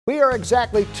We are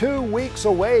exactly 2 weeks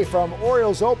away from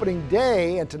Orioles opening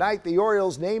day, and tonight the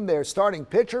Orioles name their starting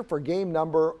pitcher for game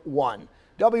number 1.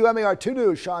 WMAR 2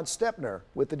 News' Sean Stepner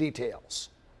with the details.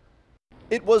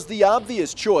 It was the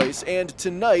obvious choice, and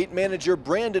tonight manager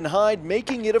Brandon Hyde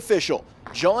making it official.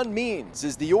 John Means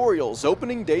is the Orioles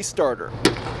opening day starter.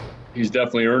 He's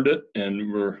definitely earned it,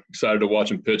 and we're excited to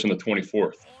watch him pitch on the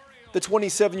 24th. The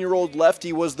 27-year-old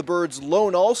lefty was the Birds'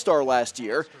 lone all-star last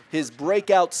year, his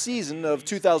breakout season of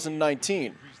 2019.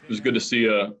 It was good to see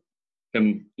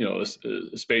him, his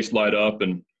space light up,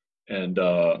 and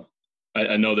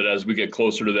I know that as we get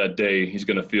closer to that day, he's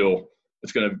going to feel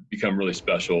it's going to become really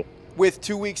special. With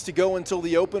 2 weeks to go until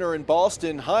the opener in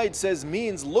Boston, Hyde says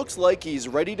Means looks like he's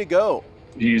ready to go.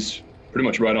 He's pretty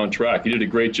much right on track. He did a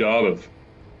great job of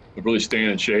really staying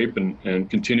in shape and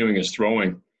continuing his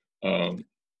throwing.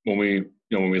 When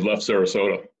we left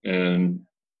Sarasota, and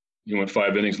he went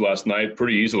 5 innings last night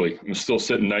pretty easily. He was still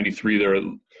sitting 93 there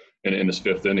in his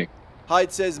 5th inning.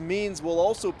 Hyde says Means will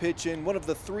also pitch in one of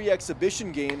the 3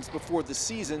 exhibition games before the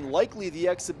season, likely the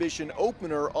exhibition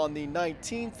opener on the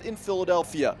 19th in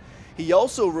Philadelphia. He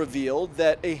also revealed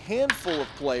that a handful of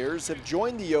players have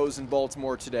joined the O's in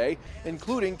Baltimore today,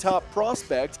 including top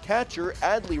prospect catcher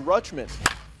Adley Rutschman.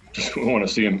 We want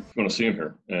to see him. We want to see him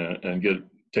here and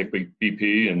take big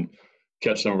BP and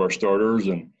catch some of our starters,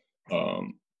 and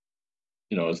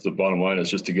it's the bottom line is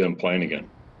just to get him playing again.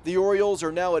 The Orioles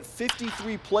are now at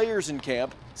 53 players in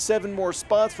camp. 7 more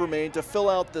spots remain to fill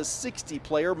out the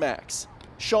 60-player max.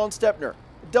 Sean Stepner,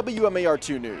 WMAR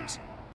 2 News.